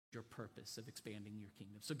your purpose of expanding your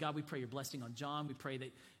kingdom. So God, we pray your blessing on John. We pray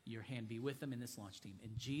that your hand be with them in this launch team.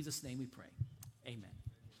 In Jesus' name we pray. Amen.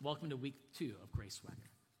 Welcome to week 2 of Grace Swagger.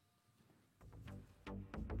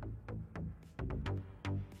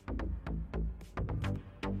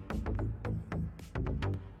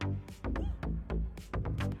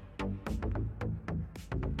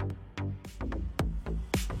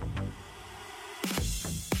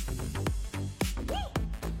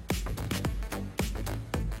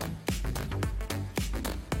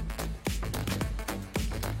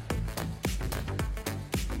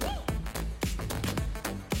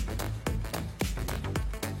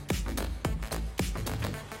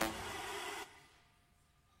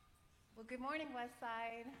 Good morning,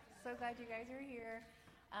 Westside. So glad you guys are here.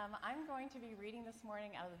 I'm going to be reading this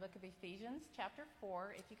morning out of the book of Ephesians, chapter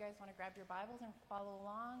 4. If you guys want to grab your Bibles and follow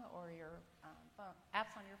along, or your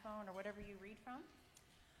apps on your phone, or whatever you read from.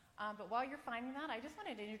 But while you're finding that, I just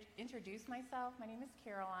wanted to introduce myself. My name is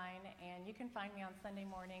Caroline, and you can find me on Sunday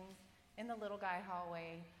mornings in the Little Guy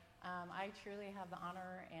hallway. I truly have the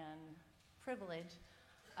honor and privilege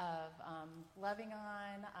of loving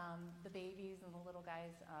on the babies and the little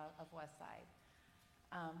guys of Westside.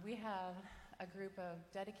 We have a group of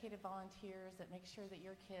dedicated volunteers that make sure that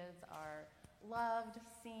your kids are loved,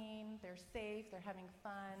 seen, they're safe, they're having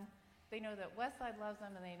fun. They know that Westside loves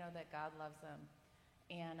them, and they know that God loves them.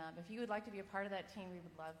 And if you would like to be a part of that team, we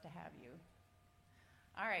would love to have you.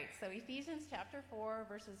 All right, so Ephesians chapter 4,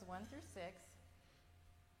 verses 1 through 6.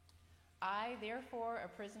 I, therefore, a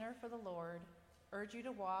prisoner for the Lord, urge you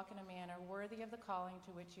to walk in a manner worthy of the calling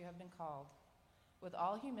to which you have been called, with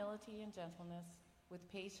all humility and gentleness,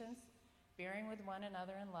 with patience, bearing with one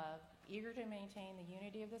another in love, eager to maintain the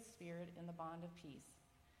unity of the Spirit in the bond of peace.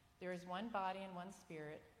 There is one body and one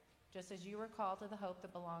Spirit, just as you were called to the hope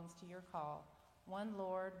that belongs to your call, one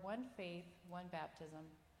Lord, one faith, one baptism,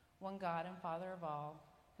 one God and Father of all,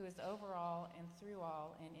 who is over all and through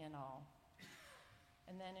all and in all.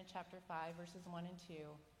 And then in chapter 5, verses 1 and 2,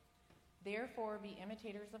 therefore, be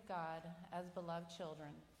imitators of God as beloved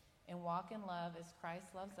children, and walk in love as Christ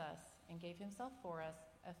loves us and gave himself for us,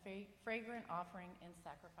 a fragrant offering and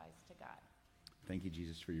sacrifice to God. Thank you,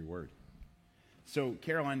 Jesus, for your word. So,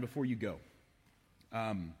 Caroline, before you go,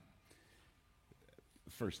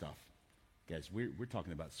 first off, guys, we're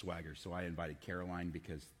talking about swagger, so I invited Caroline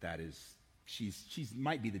because she's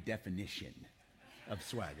might be the definition of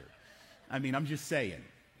swagger. I mean, I'm just saying.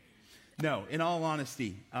 No, in all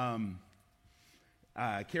honesty,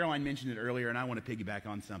 Caroline mentioned it earlier, and I want to piggyback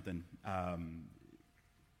on something.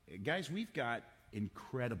 Guys, we've got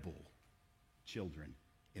incredible children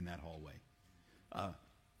in that hallway.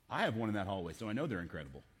 I have one in that hallway, so I know they're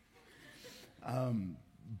incredible.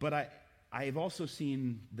 But I've also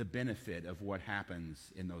seen the benefit of what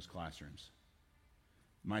happens in those classrooms.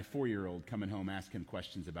 My 4-year-old coming home asking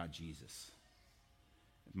questions about Jesus.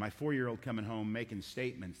 My 4-year-old coming home making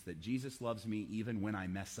statements that Jesus loves me even when I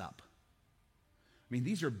mess up. I mean,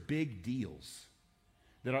 these are big deals.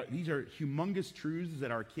 These are humongous truths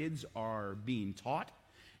that our kids are being taught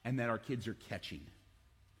and that our kids are catching.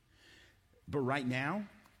 But right now,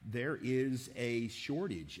 there is a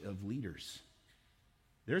shortage of leaders.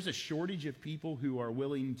 There's a shortage of people who are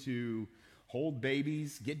willing to hold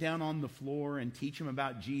babies, get down on the floor and teach them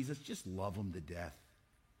about Jesus, just love them to death.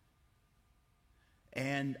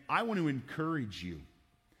 And I want to encourage you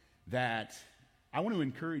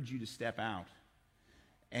to step out.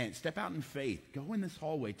 And step out in faith. Go in this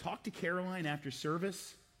hallway. Talk to Caroline after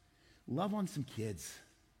service. Love on some kids.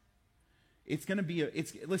 It's going to be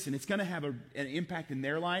it's going to have an impact in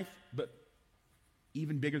their life, but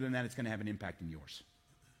even bigger than that, it's going to have an impact in yours.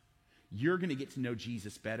 You're going to get to know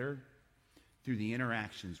Jesus better through the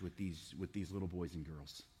interactions with these little boys and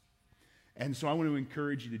girls. And so I want to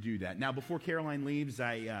encourage you to do that. Now, before Caroline leaves,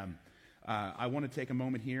 I want to take a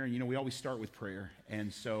moment here, and we always start with prayer.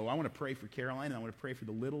 And so I want to pray for Caroline, and I want to pray for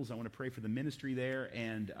the littles. I want to pray for the ministry there,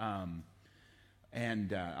 and I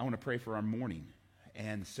want to pray for our morning.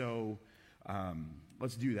 And so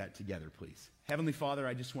let's do that together, please. Heavenly Father,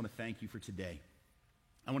 I just want to thank you for today.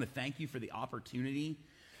 I want to thank you for the opportunity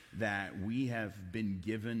that we have been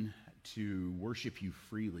given to worship you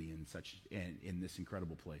freely in this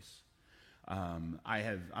incredible place.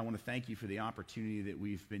 I want to thank you for the opportunity that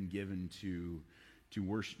we've been given to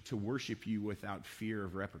worship you without fear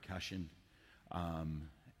of repercussion,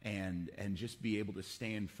 and just be able to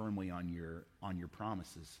stand firmly on your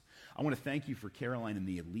promises. I want to thank you for Caroline and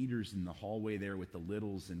the leaders in the hallway there with the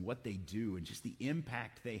littles and what they do and just the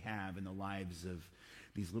impact they have in the lives of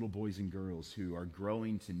these little boys and girls who are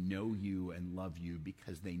growing to know you and love you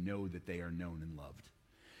because they know that they are known and loved.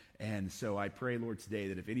 And so I pray, Lord, today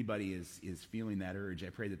that if anybody is feeling that urge, I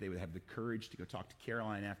pray that they would have the courage to go talk to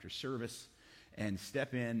Caroline after service and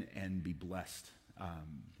step in and be blessed.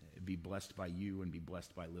 Be blessed by you and be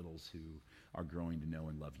blessed by littles who are growing to know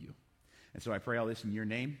and love you. And so I pray all this in your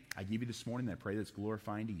name. I give you this morning, and I pray that it's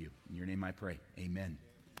glorifying to you. In your name I pray. Amen.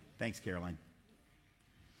 Thanks, Caroline.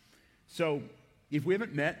 So if we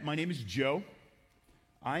haven't met, my name is Joe.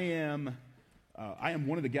 I am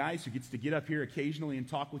one of the guys who gets to get up here occasionally and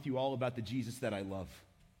talk with you all about the Jesus that I love.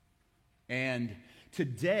 And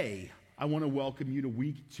today, I want to welcome you to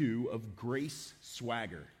week 2 of Grace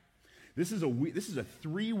Swagger. This is a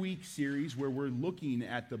 3-week series where we're looking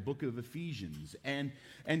at the book of Ephesians and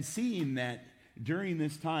seeing that during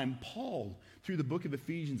this time, Paul, through the book of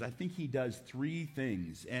Ephesians, I think he does 3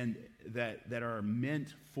 things and that are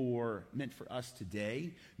meant for us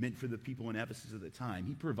today, meant for the people in Ephesus at the time.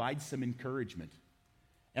 He provides some encouragement.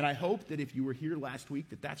 And I hope that if you were here last week,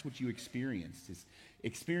 that's what you experienced, is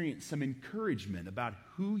experience some encouragement about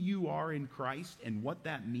who you are in Christ and what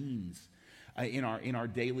that means in our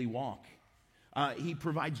daily walk. He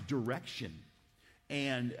provides direction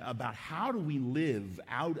and about how do we live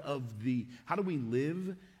out of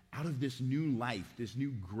this new life, this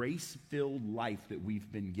new grace-filled life that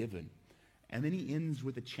we've been given. And then he ends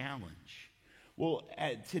with a challenge. Well,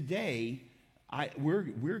 today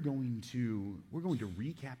we're going to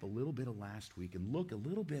recap a little bit of last week and look a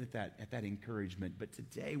little bit at that encouragement. But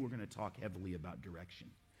today we're going to talk heavily about direction.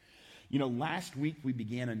 You know, last week we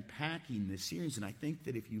began unpacking this series, and I think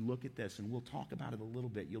that if you look at this, and we'll talk about it a little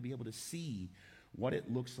bit, you'll be able to see what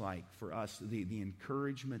it looks like for us, the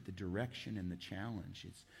encouragement, the direction, and the challenge.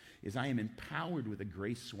 Is I am empowered with a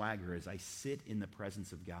grace swagger as I sit in the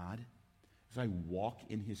presence of God, as I walk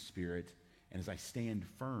in his Spirit, and as I stand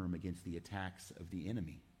firm against the attacks of the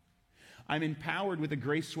enemy. I'm empowered with a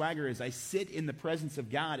grace swagger as I sit in the presence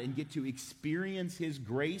of God and get to experience his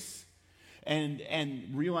grace and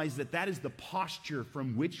realize that is the posture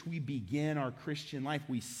from which we begin our Christian life.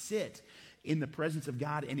 We sit in the presence of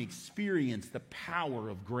God and experience the power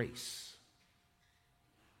of grace.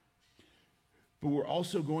 But we're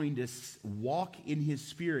also going to walk in his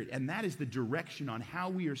Spirit, and that is the direction on how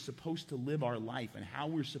we are supposed to live our life and how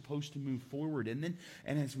we're supposed to move forward, and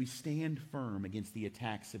as we stand firm against the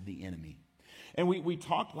attacks of the enemy. And we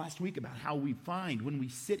talked last week about how we find when we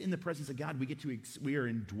sit in the presence of God, we are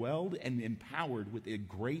indwelled and empowered with a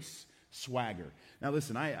grace swagger. Now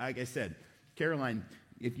listen, like I said, Caroline,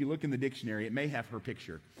 if you look in the dictionary, it may have her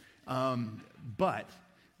picture. But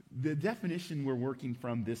the definition we're working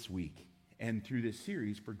from this week and through this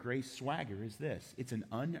series for grace swagger is this. It's an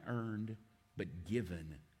unearned but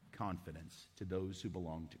given confidence to those who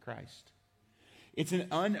belong to Christ. It's an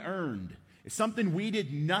unearned. It's something we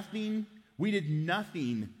did nothing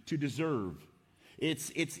to deserve.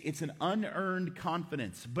 It's an unearned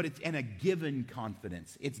confidence, but it's a given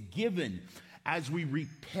confidence. It's given as we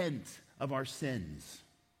repent of our sins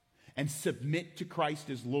and submit to Christ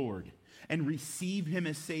as Lord and receive him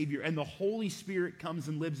as Savior, and the Holy Spirit comes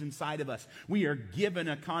and lives inside of us. We are given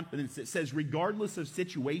a confidence that says, regardless of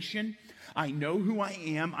situation, I know who I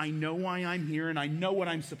am, I know why I'm here, and I know what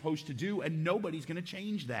I'm supposed to do, and nobody's going to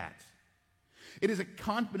change that. It is a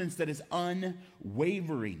confidence that is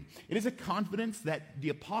unwavering. It is a confidence that the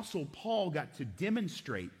Apostle Paul got to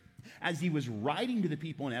demonstrate as he was writing to the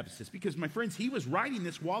people in Ephesus. Because, my friends, he was writing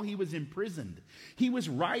this while he was imprisoned. He was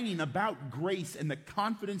writing about grace and the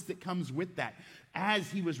confidence that comes with that as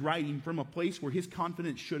he was writing from a place where his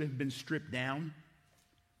confidence should have been stripped down,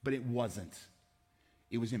 but it wasn't.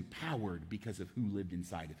 It was empowered because of who lived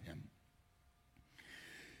inside of him.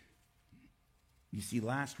 You see,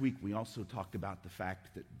 last week we also talked about the fact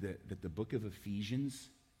that the book of Ephesians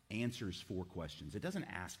answers 4 questions. It doesn't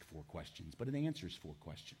ask 4 questions, but it answers 4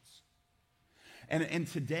 questions. And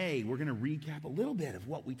today we're going to recap a little bit of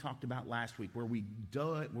what we talked about last week, where we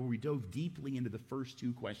dove deeply into the first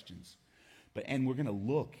 2 questions. And we're going to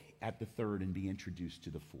look at the third and be introduced to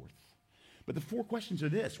the fourth. But the 4 questions are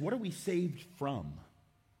this: what are we saved from?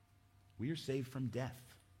 We are saved from death.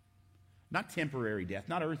 Not temporary death,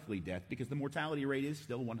 not earthly death, because the mortality rate is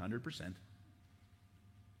still 100%.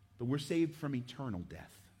 But we're saved from eternal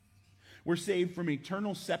death. We're saved from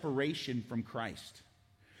eternal separation from Christ.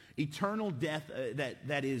 Eternal death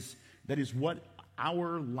that is what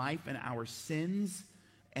our life and our sins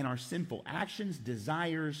and our sinful actions,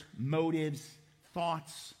 desires, motives,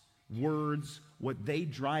 thoughts, words, what they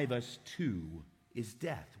drive us to is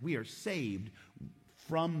death. We are saved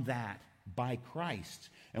from that by Christ.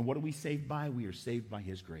 And what are we saved by? We are saved by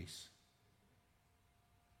his grace.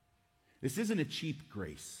 This isn't a cheap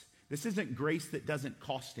grace. This isn't grace that doesn't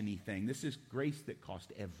cost anything. This is grace that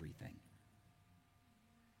cost everything.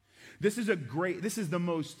 This is the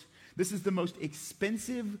most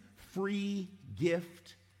expensive free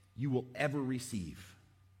gift you will ever receive.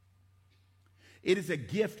 It is a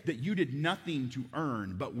gift that you did nothing to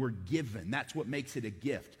earn, but were given. That's what makes it a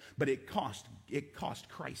gift. But it cost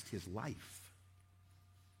Christ his life.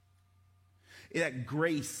 That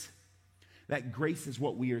grace is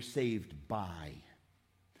what we are saved by.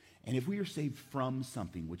 And if we are saved from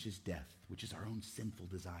something, which is death, which is our own sinful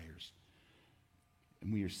desires,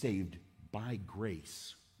 and we are saved by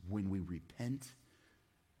grace when we repent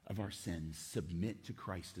of our sins, submit to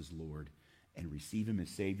Christ as Lord, and receive him as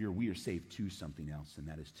Savior, we are saved to something else, and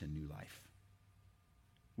that is to new life.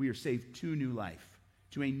 We are saved to new life,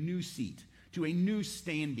 to a new seat, to a new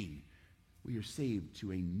standing. We are saved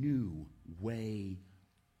to a new way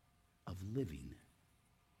of living.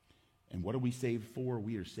 And what are we saved for?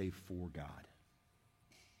 We are saved for God.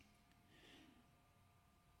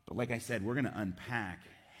 But like I said, we're going to unpack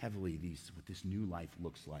heavily what this new life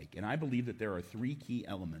looks like. And I believe that there are three key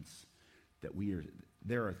elements that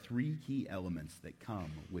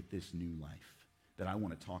come with this new life that I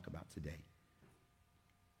want to talk about today.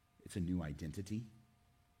 It's a new identity,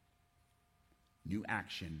 new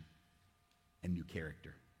action, and new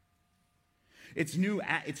character. It's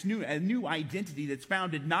a new identity that's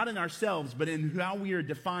founded not in ourselves, but in how we are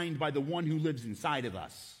defined by the one who lives inside of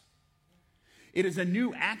us. It is a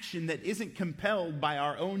new action that isn't compelled by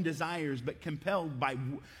our own desires, but compelled by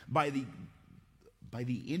the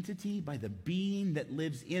entity, by the being that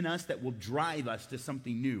lives in us that will drive us to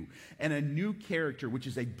something new. And a new character, which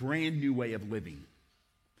is a brand new way of living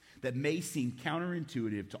that may seem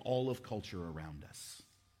counterintuitive to all of culture around us.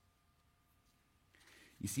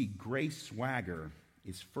 You see, Grace Swagger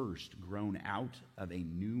is first grown out of a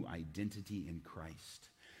new identity in Christ.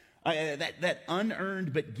 That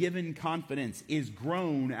unearned but given confidence is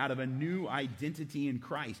grown out of a new identity in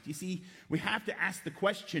Christ. You see, we have to ask the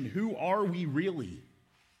question, who are we really?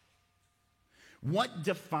 What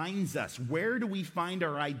defines us? Where do we find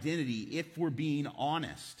our identity if we're being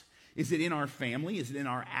honest? Is it in our family? Is it in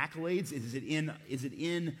our accolades? Is it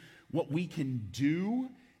in what we can do?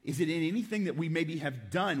 Is it in anything that we maybe have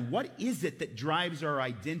done? What is it that drives our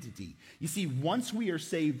identity? You see, once we are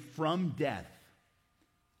saved from death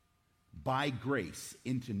by grace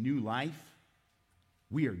into new life,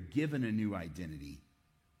 we are given a new identity.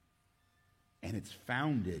 And it's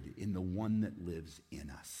founded in the one that lives in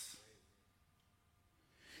us.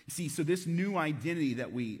 You see, so this new identity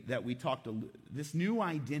this new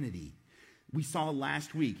identity we saw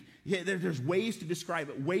last week, there's ways to describe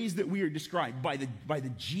it, ways that we are described by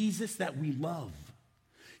the Jesus that we love.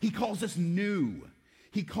 He calls us new.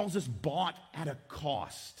 He calls us bought at a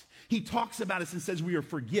cost. He talks about us and says we are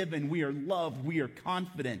forgiven, we are loved, we are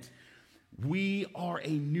confident. We are a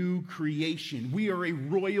new creation. We are a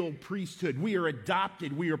royal priesthood. We are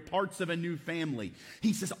adopted. We are parts of a new family.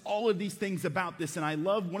 He says all of these things about this, and I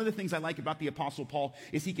love, one of the things I like about the Apostle Paul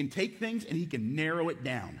is he can take things and he can narrow it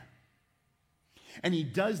down. And he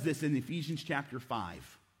does this in Ephesians chapter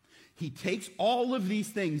 5. He takes all of these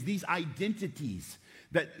things, these identities,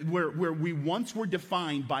 where we once were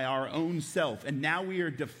defined by our own self, and now we are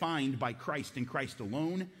defined by Christ and Christ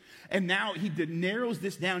alone. And now he narrows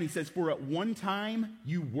this down. He says, for at one time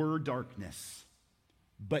you were darkness,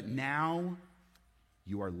 but now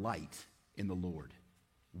you are light in the Lord.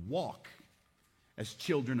 Walk as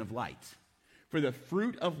children of light. For the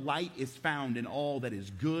fruit of light is found in all that is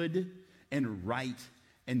good and right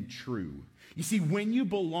and true. You see, when you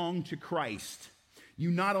belong to Christ, you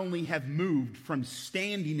not only have moved from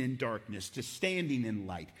standing in darkness to standing in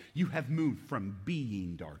light, you have moved from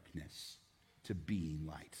being darkness to being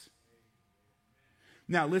light.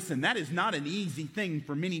 Now listen, that is not an easy thing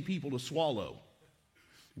for many people to swallow.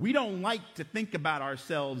 We don't like to think about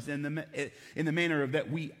ourselves in the manner of that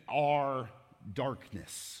we are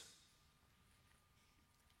darkness.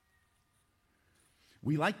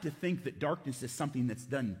 We like to think that darkness is something that's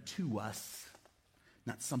done to us,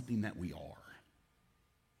 not something that we are.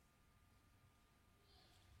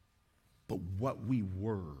 But what we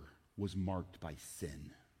were was marked by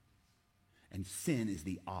sin. And sin is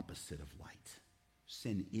the opposite of light.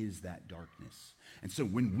 Sin is that darkness. And so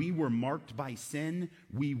when we were marked by sin,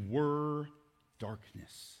 we were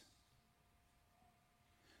darkness.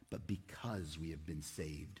 But because we have been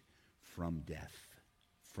saved from death,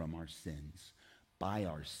 from our sins, by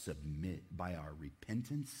our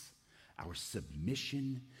repentance, our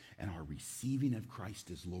submission, and our receiving of Christ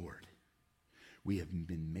as Lord, we have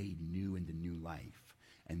been made new into new life.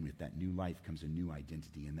 And with that new life comes a new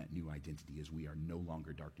identity, and that new identity is we are no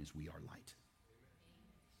longer darkness, we are light.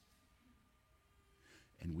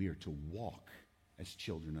 And we are to walk as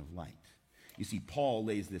children of light. You see, Paul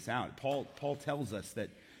lays this out. Paul tells us that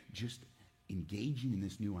just engaging in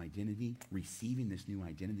this new identity, receiving this new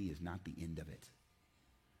identity is not the end of it.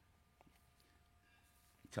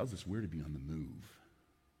 He tells us we're to be on the move.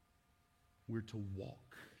 We're to walk.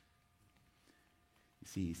 You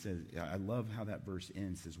see, he says, I love how that verse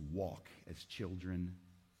ends, says, walk as children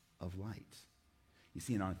of light. You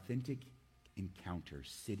see, an authentic encounter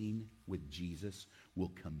sitting with Jesus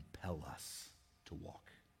will compel us to walk.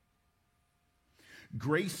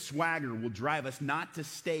 Grace swagger will drive us not to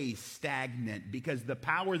stay stagnant, because the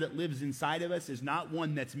power that lives inside of us is not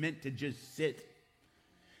one that's meant to just sit.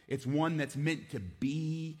 It's one that's meant to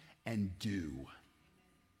be and do.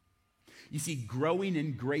 You see, growing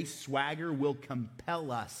in grace swagger will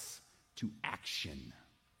compel us to action.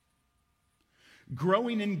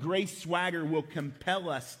 Growing in grace swagger will compel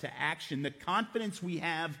us to action. The confidence we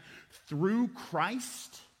have through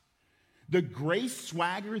Christ, the grace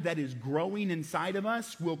swagger that is growing inside of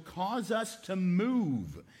us, will cause us to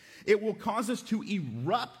move. It will cause us to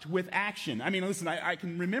erupt with action. I mean, listen, I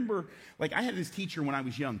can remember, like, I had this teacher when I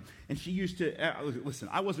was young, and she used to, listen,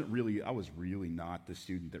 I was really not the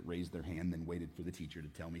student that raised their hand and waited for the teacher to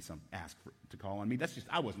tell me to call on me.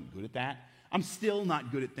 I wasn't good at that. I'm still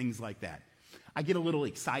not good at things like that. I get a little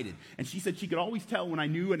excited. And she said she could always tell when I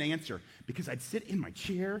knew an answer, because I'd sit in my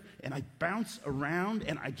chair and I'd bounce around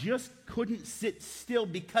and I just couldn't sit still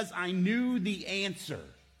because I knew the answer.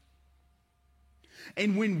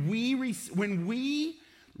 And when we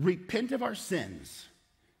repent of our sins,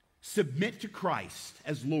 submit to Christ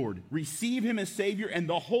as Lord, receive him as Savior, and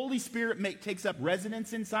the Holy Spirit takes up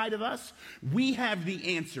residence inside of us, we have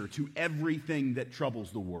the answer to everything that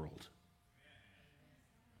troubles the world.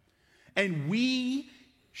 And we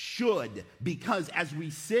should, because as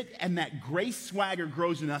we sit and that grace swagger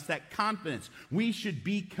grows in us, that confidence, we should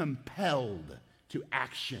be compelled to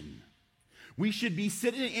action. We should be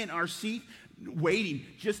sitting in our seat, waiting,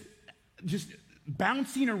 just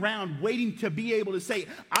bouncing around, waiting to be able to say,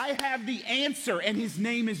 I have the answer, and his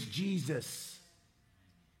name is Jesus.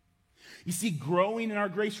 You see, growing in our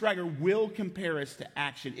grace swagger will compare us to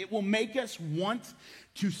action. It will make us want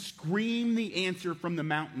to scream the answer from the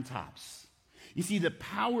mountaintops. You see, the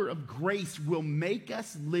power of grace will make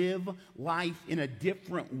us live life in a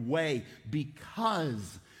different way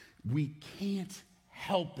because we can't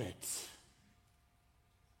help it.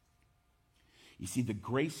 You see, the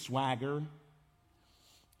grace swagger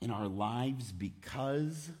in our lives,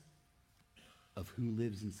 because of who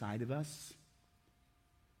lives inside of us,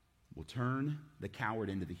 will turn the coward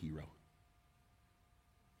into the hero.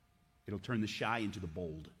 It'll turn the shy into the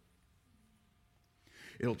bold.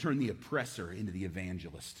 It'll turn the oppressor into the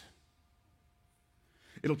evangelist.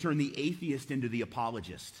 It'll turn the atheist into the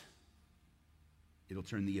apologist. It'll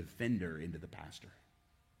turn the offender into the pastor.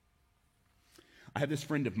 I have this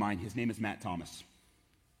friend of mine. His name is Matt Thomas.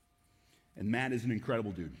 And Matt is an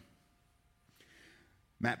incredible dude.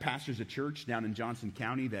 Matt pastors a church down in Johnson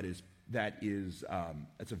County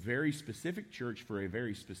it's a very specific church for a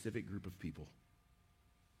very specific group of people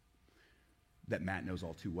that Matt knows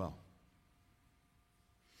all too well.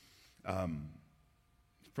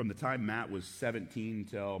 From the time Matt was 17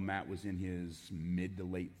 till Matt was in his mid to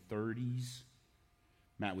late 30s,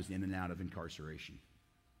 Matt was in and out of incarceration.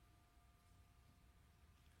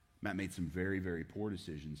 Matt made some very, very poor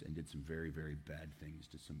decisions and did some very, very bad things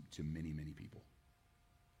to many, many people.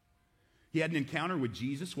 He had an encounter with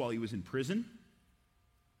Jesus while he was in prison.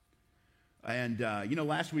 And,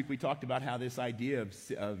 last week we talked about how this idea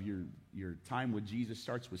of your time with Jesus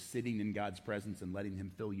starts with sitting in God's presence and letting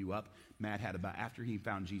him fill you up. Matt after he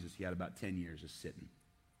found Jesus, he had about 10 years of sitting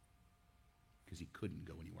because he couldn't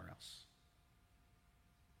go anywhere else.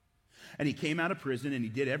 And he came out of prison and he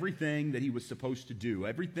did everything that he was supposed to do.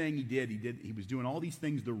 Everything he was doing all these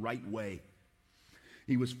things the right way.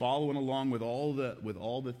 He was following along with all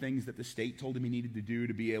the things that the state told him he needed to do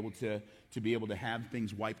to be able to have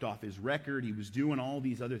things wiped off his record. He was doing all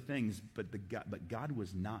these other things, but God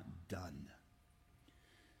was not done.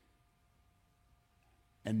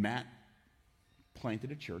 And Matt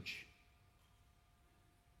planted a church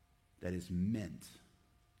that is meant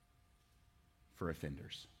for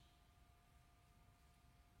offenders.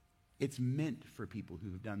 It's meant for people who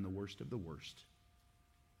have done the worst of the worst.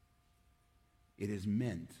 It is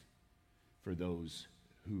meant for those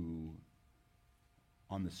who,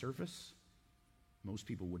 on the surface, most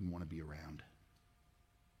people wouldn't want to be around.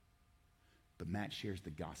 But Matt shares the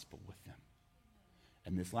gospel with them.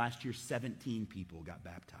 And this last year, 17 people got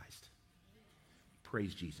baptized.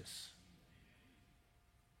 Praise Jesus.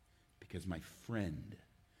 Because my friend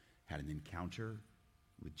had an encounter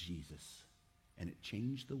with Jesus, and it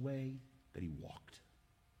changed the way that he walked.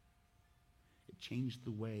 It changed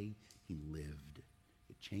the way he lived.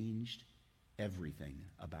 It changed everything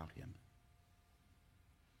about him.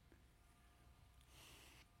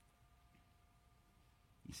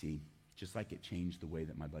 You see, just like it changed the way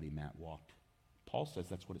that my buddy Matt walked, Paul says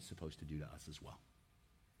that's what it's supposed to do to us as well.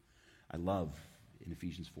 I love in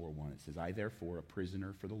Ephesians 4:1, it says, I therefore, a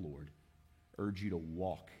prisoner for the Lord, urge you to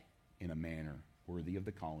walk in a manner worthy of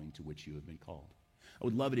the calling to which you have been called. I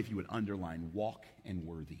would love it if you would underline walk and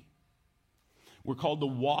worthy. We're called to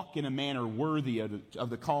walk in a manner worthy of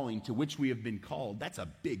the calling to which we have been called. That's a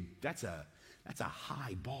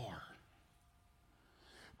high bar.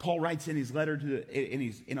 Paul writes in his letter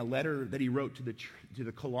in a letter that he wrote to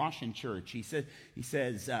the Colossian church. He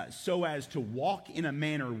says, so as to walk in a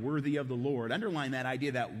manner worthy of the Lord. Underline that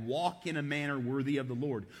idea, that walk in a manner worthy of the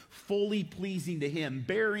Lord, fully pleasing to him,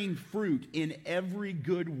 bearing fruit in every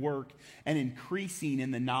good work and increasing in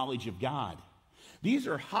the knowledge of God. These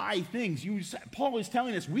are high things. Paul is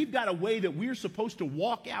telling us we've got a way that we're supposed to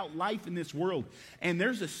walk out life in this world. And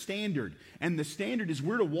there's a standard. And the standard is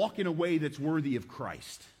we're to walk in a way that's worthy of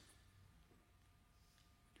Christ.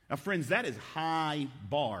 Now, friends, that is high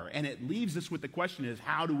bar. And it leaves us with the question is,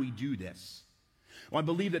 how do we do this? Well, I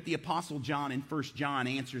believe that the Apostle John in 1 John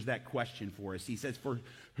answers that question for us. He says, for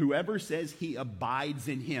whoever says he abides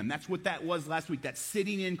in him. That's what that was last week. That's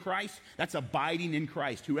sitting in Christ. That's abiding in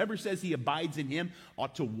Christ. Whoever says he abides in him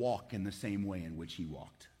ought to walk in the same way in which he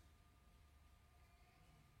walked.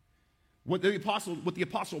 What the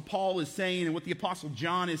Apostle Paul is saying and what the Apostle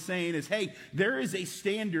John is saying is, hey, there is a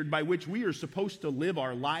standard by which we are supposed to live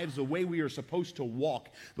our lives, the way we are supposed to walk.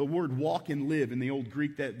 The word walk and live in the old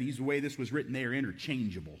Greek, the way this was written, they are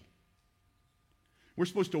interchangeable. We're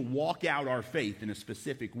supposed to walk out our faith in a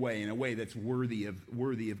specific way, in a way that's worthy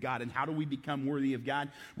of God. And how do we become worthy of God?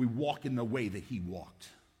 We walk in the way that he walked.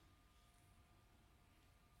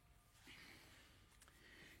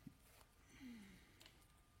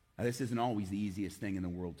 Now, this isn't always the easiest thing in the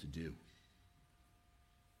world to do.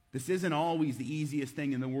 This isn't always the easiest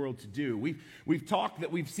thing in the world to do. We've talked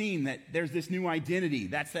that we've seen that there's this new identity.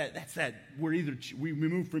 That's that we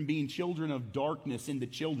move from being children of darkness into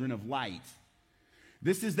children of light.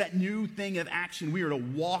 This is that new thing of action. We are to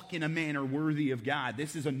walk in a manner worthy of God.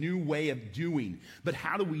 This is a new way of doing. But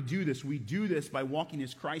how do we do this? We do this by walking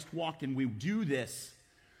as Christ walked, and we do this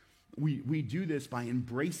by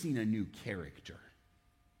embracing a new character.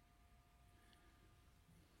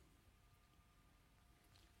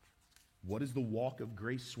 What is the walk of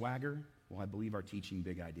grace swagger? Well, I believe our teaching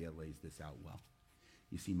Big Idea lays this out well.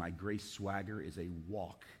 You see, my grace swagger is a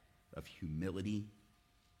walk of humility,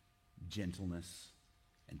 gentleness,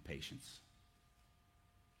 and patience.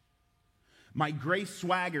 My grace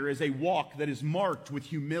swagger is a walk that is marked with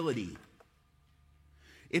humility.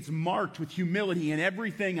 It's marked with humility in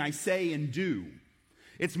everything I say and do.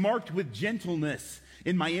 It's marked with gentleness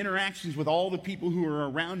in my interactions with all the people who are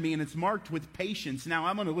around me, and it's marked with patience. Now,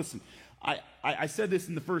 I'm going to listen. I said this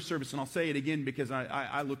in the first service, and I'll say it again because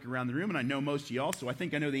I look around the room, and I know most of y'all, so I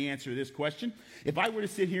think I know the answer to this question. If I were to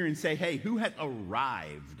sit here and say, hey, who has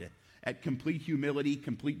arrived at complete humility,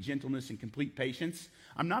 complete gentleness, and complete patience,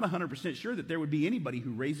 I'm not 100% sure that there would be anybody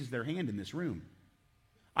who raises their hand in this room.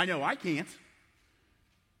 I know I can't.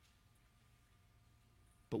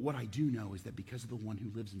 But what I do know is that because of the one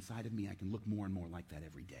who lives inside of me, I can look more and more like that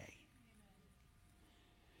every day.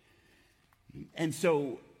 And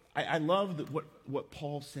so I love what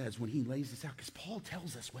Paul says when he lays this out, because Paul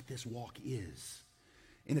tells us what this walk is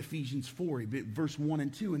in Ephesians 4, verse 1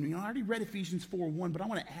 and 2. And I already read Ephesians 4:1, but I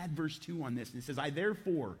want to add verse 2 on this. And it says, I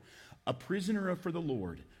therefore, a prisoner for the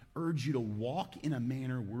Lord, urge you to walk in a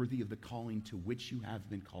manner worthy of the calling to which you have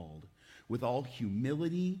been called, with all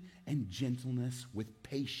humility and gentleness, with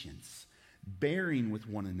patience, bearing with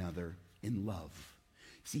one another in love.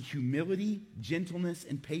 See, humility, gentleness,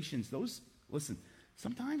 and patience, listen,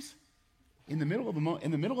 sometimes in the middle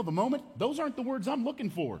of a moment, those aren't the words I'm looking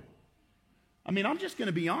for. I mean, I'm just going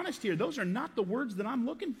to be honest here. Those are not the words that I'm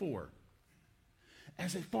looking for.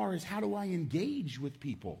 As far as how do I engage with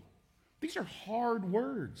people? These are hard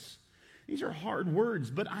words. These are hard words,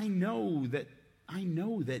 but I know that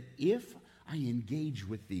if I engage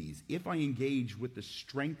with these, if I engage with the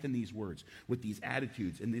strength in these words, with these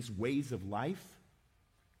attitudes and these ways of life,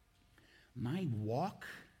 my walk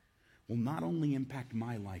will not only impact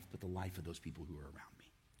my life, but the life of those people who are around me.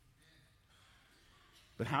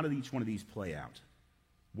 But how did each one of these play out?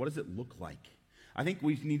 What does it look like? I think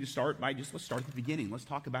we need to start by let's start at the beginning. Let's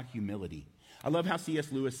talk about humility. I love how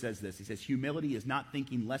C.S. Lewis says this. He says, humility is not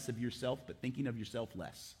thinking less of yourself, but thinking of yourself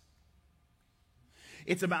less.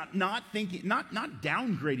 It's about not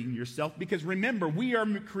downgrading yourself, because remember, we are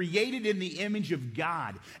created in the image of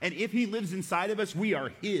God. And if he lives inside of us, we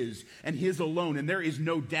are his and his alone. And there is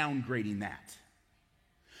no downgrading that.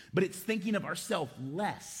 But it's thinking of ourselves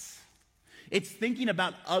less. It's thinking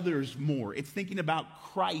about others more. It's thinking about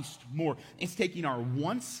Christ more. It's taking our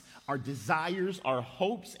wants, our desires, our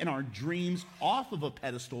hopes, and our dreams off of a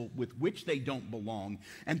pedestal with which they don't belong,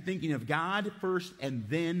 and thinking of God first and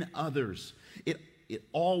then others. It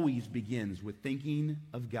always begins with thinking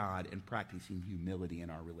of God and practicing humility in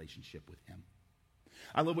our relationship with him.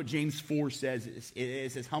 I love what James 4 says.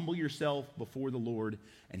 It says, humble yourself before the Lord,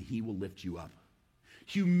 and he will lift you up.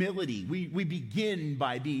 Humility. We begin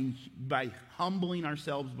by humbling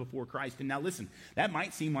ourselves before Christ. And now listen, that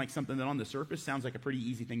might seem like something that on the surface sounds like a pretty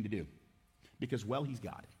easy thing to do. Because, well, he's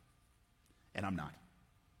God. And I'm not.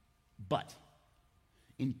 But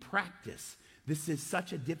in practice, this is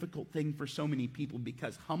such a difficult thing for so many people,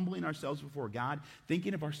 because humbling ourselves before God,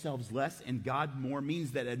 thinking of ourselves less and God more,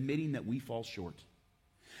 means that admitting that we fall short.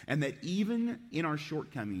 And that even in our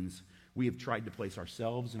shortcomings, we have tried to place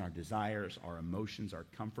ourselves and our desires, our emotions, our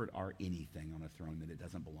comfort, our anything on a throne that it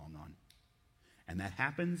doesn't belong on. And that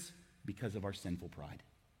happens because of our sinful pride.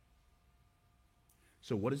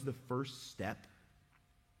 So what is the first step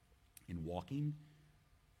in walking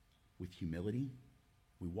with humility?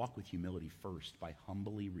 We walk with humility first by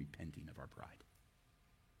humbly repenting of our pride.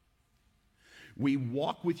 We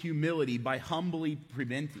walk with humility by humbly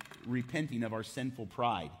repenting of our sinful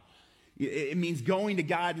pride. It means going to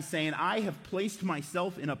God and saying, I have placed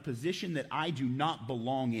myself in a position that I do not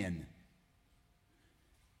belong in.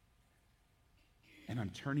 And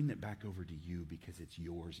I'm turning it back over to you because it's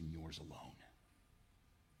yours and yours alone.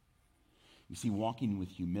 You see, walking with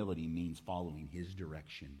humility means following his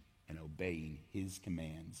direction and obeying his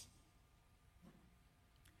commands.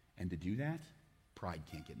 And to do that, pride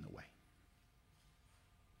can't get in the way.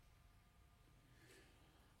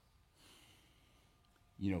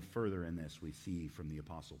 You know, further in this, we see from the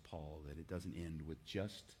Apostle Paul that it doesn't end with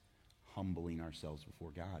just humbling ourselves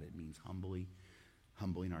before God. It means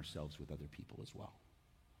humbling ourselves with other people as well.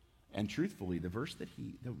 And truthfully, the verse that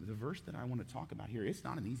I want to talk about here, it's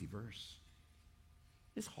not an easy verse.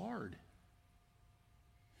 It's hard.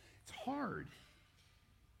 It's hard.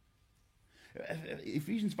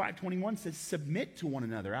 Ephesians 5:21 says, submit to one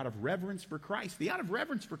another out of reverence for Christ. The out of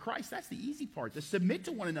reverence for Christ, that's the easy part. The submit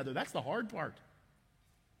to one another, that's the hard part.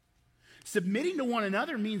 Submitting to one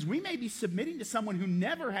another means we may be submitting to someone who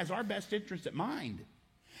never has our best interest at mind.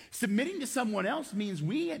 Submitting to someone else means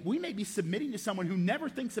we may be submitting to someone who never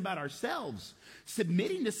thinks about ourselves.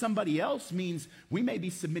 Submitting to somebody else means we may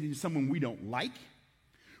be submitting to someone we don't like,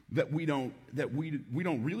 that we don't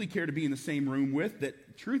really care to be in the same room with,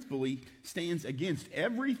 that truthfully stands against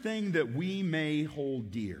everything that we may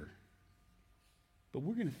hold dear. But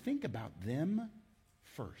we're going to think about them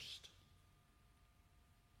first.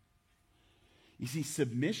 You see,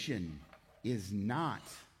 submission is not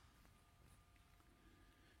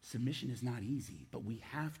easy, but we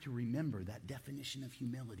have to remember that definition of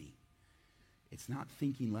humility. It's not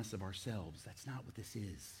thinking less of ourselves. That's not what this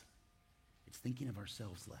is. It's thinking of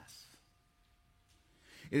ourselves less.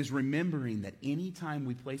 It is remembering that anytime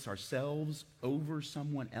we place ourselves over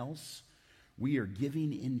someone else, we are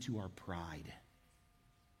giving into our pride.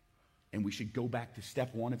 And we should go back to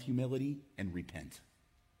step one of humility and repent.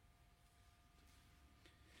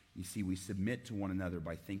 You see, we submit to one another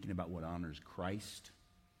by thinking about what honors Christ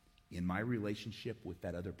in my relationship with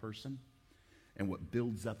that other person, and what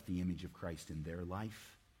builds up the image of Christ in their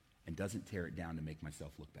life and doesn't tear it down to make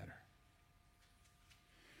myself look better.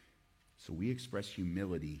 So we express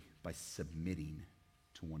humility by submitting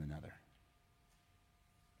to one another.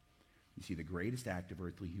 You see, the greatest act of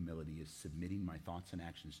earthly humility is submitting my thoughts and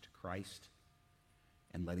actions to Christ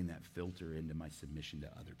and letting that filter into my submission to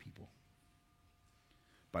other people.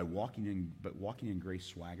 By walking in grace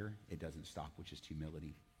swagger, it doesn't stop with just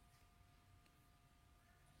humility.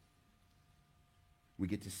 We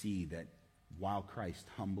get to see that while Christ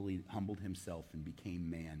humbled himself and became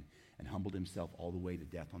man and humbled himself all the way to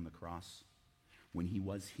death on the cross, when he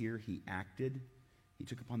was here, he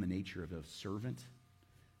took upon the nature of a servant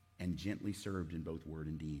and gently served in both word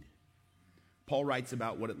and deed. Paul writes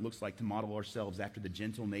about what it looks like to model ourselves after the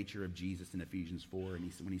gentle nature of Jesus in Ephesians 4.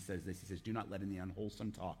 And when he says this, he says, do not let any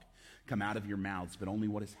unwholesome talk come out of your mouths, but only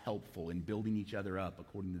what is helpful in building each other up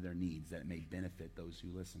according to their needs, that it may benefit those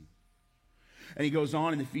who listen. And he goes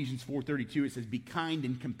on in Ephesians 4:32, it says, be kind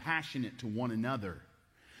and compassionate to one another.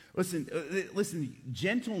 Listen,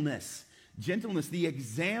 gentleness, the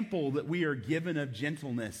example that we are given of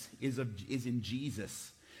gentleness is in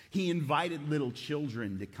Jesus. He invited little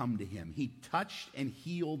children to come to him. He touched and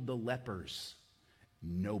healed the lepers.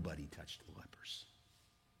 Nobody touched the lepers.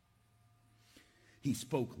 He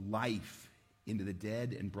spoke life into the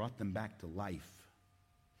dead and brought them back to life.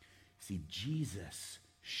 See, Jesus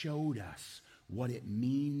showed us what it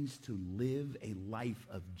means to live a life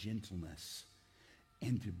of gentleness.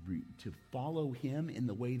 And to follow him in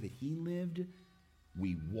the way that he lived,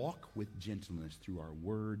 we walk with gentleness through our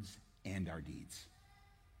words and our deeds.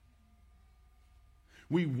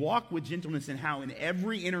 We walk with gentleness in how in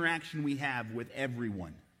every interaction we have with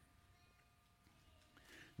everyone.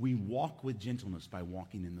 We walk with gentleness by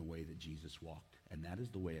walking in the way that Jesus walked, and that is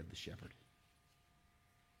the way of the shepherd.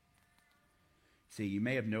 See, you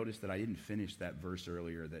may have noticed that I didn't finish that verse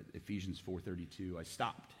earlier, that Ephesians 4:32. I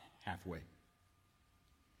stopped halfway.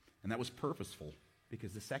 And that was purposeful,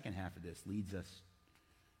 because the second half of this leads us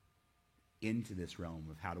into this realm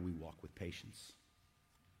of how do we walk with patience.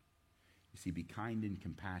 You see, be kind and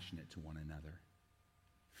compassionate to one another,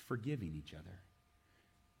 forgiving each other,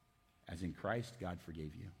 as in Christ God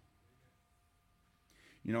forgave you.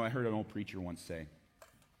 You know, I heard an old preacher once say,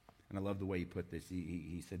 and I love the way he put this,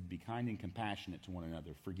 he said, be kind and compassionate to one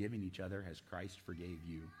another, forgiving each other as Christ forgave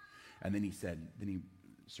you. And then he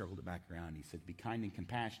circled it back around. He said, be kind and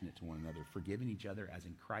compassionate to one another, forgiving each other as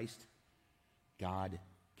in Christ God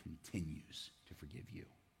continues to forgive you.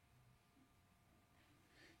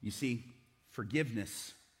 You see,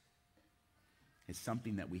 forgiveness is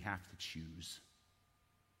something that we have to choose.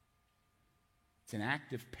 It's an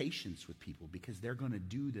act of patience with people because they're going to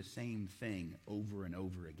do the same thing over and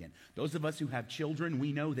over again. Those of us who have children,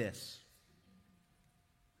 we know this.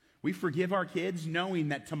 We forgive our kids knowing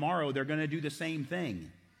that tomorrow they're going to do the same thing.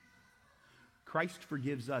 Christ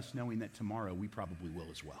forgives us knowing that tomorrow we probably will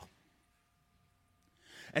as well.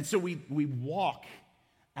 And so we walk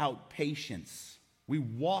out patience. We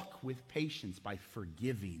walk with patience by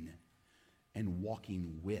forgiving and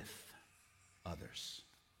walking with others.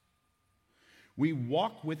 We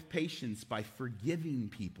walk with patience by forgiving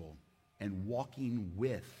people and walking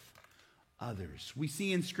with others. We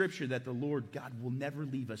see in Scripture that the Lord God will never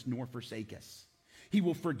leave us nor forsake us. He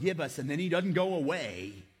will forgive us, and then he doesn't go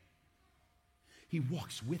away. He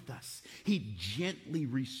walks with us. He gently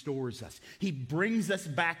restores us. He brings us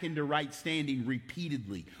back into right standing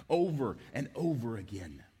repeatedly, over and over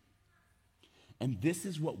again. And this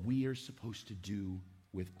is what we are supposed to do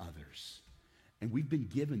with others. And we've been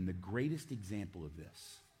given the greatest example of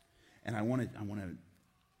this. And I want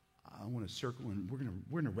to circle, and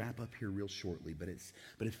we're gonna wrap up here real shortly.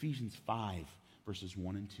 But Ephesians 5 verses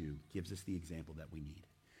 1 and 2 gives us the example that we need.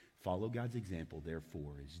 Follow God's example,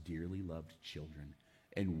 therefore, as dearly loved children,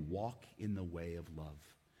 and walk in the way of love,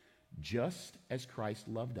 just as Christ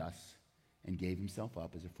loved us and gave himself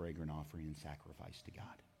up as a fragrant offering and sacrifice to God.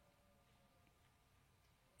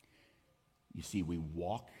 You see, we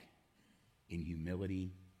walk in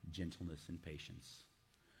humility, gentleness, and patience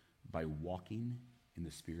by walking in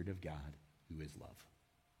the Spirit of God, who is love.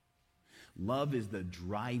 Love is the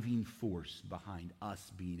driving force behind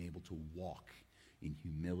us being able to walk in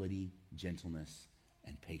humility, gentleness,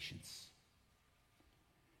 and patience.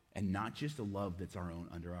 And not just a love that's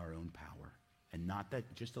under our own power, and not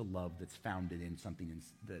that just a love that's founded in something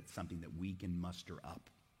that we can muster up.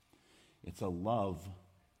 It's a love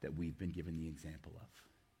that we've been given the example of.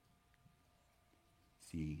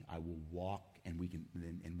 See, I will walk, and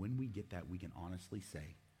when we get that, we can honestly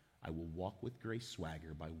say, I will walk with grace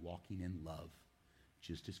swagger by walking in love,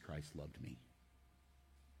 just as Christ loved me.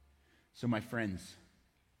 So, my friends,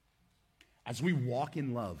 as we walk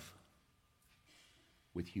in love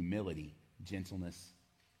with humility, gentleness,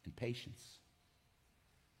 and patience,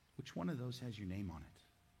 which one of those has your name on it?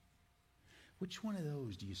 Which one of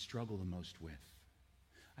those do you struggle the most with?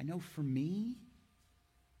 I know for me,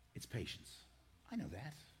 it's patience. I know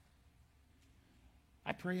that.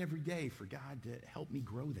 I pray every day for God to help me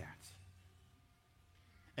grow that.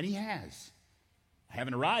 And he has. I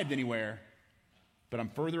haven't arrived anywhere, but I'm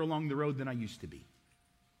further along the road than I used to be.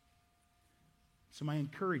 So my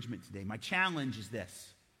encouragement today, my challenge is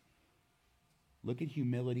this. Look at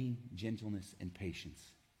humility, gentleness, and patience,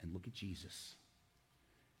 and look at Jesus.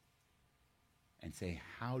 And say,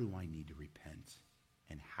 how do I need to repent?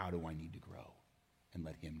 And how do I need to grow? And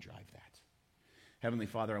let him drive that. Heavenly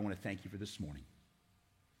Father, I want to thank you for this morning.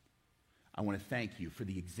 I want to thank you for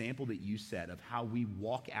the example that you set of how we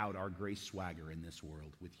walk out our grace swagger in this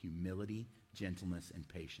world with humility, gentleness, and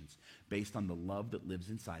patience based on the love that lives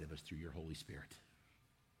inside of us through your Holy Spirit.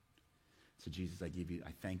 So Jesus, I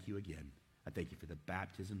thank you again. I thank you for the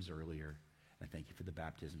baptisms earlier. I thank you for the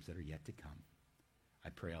baptisms that are yet to come. I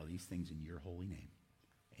pray all these things in your holy name.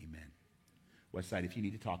 Amen. Westside, if you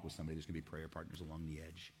need to talk with somebody, there's going to be prayer partners along the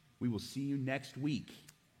edge. We will see you next week.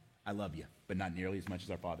 I love you, but not nearly as much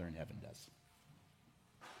as our Father in heaven does.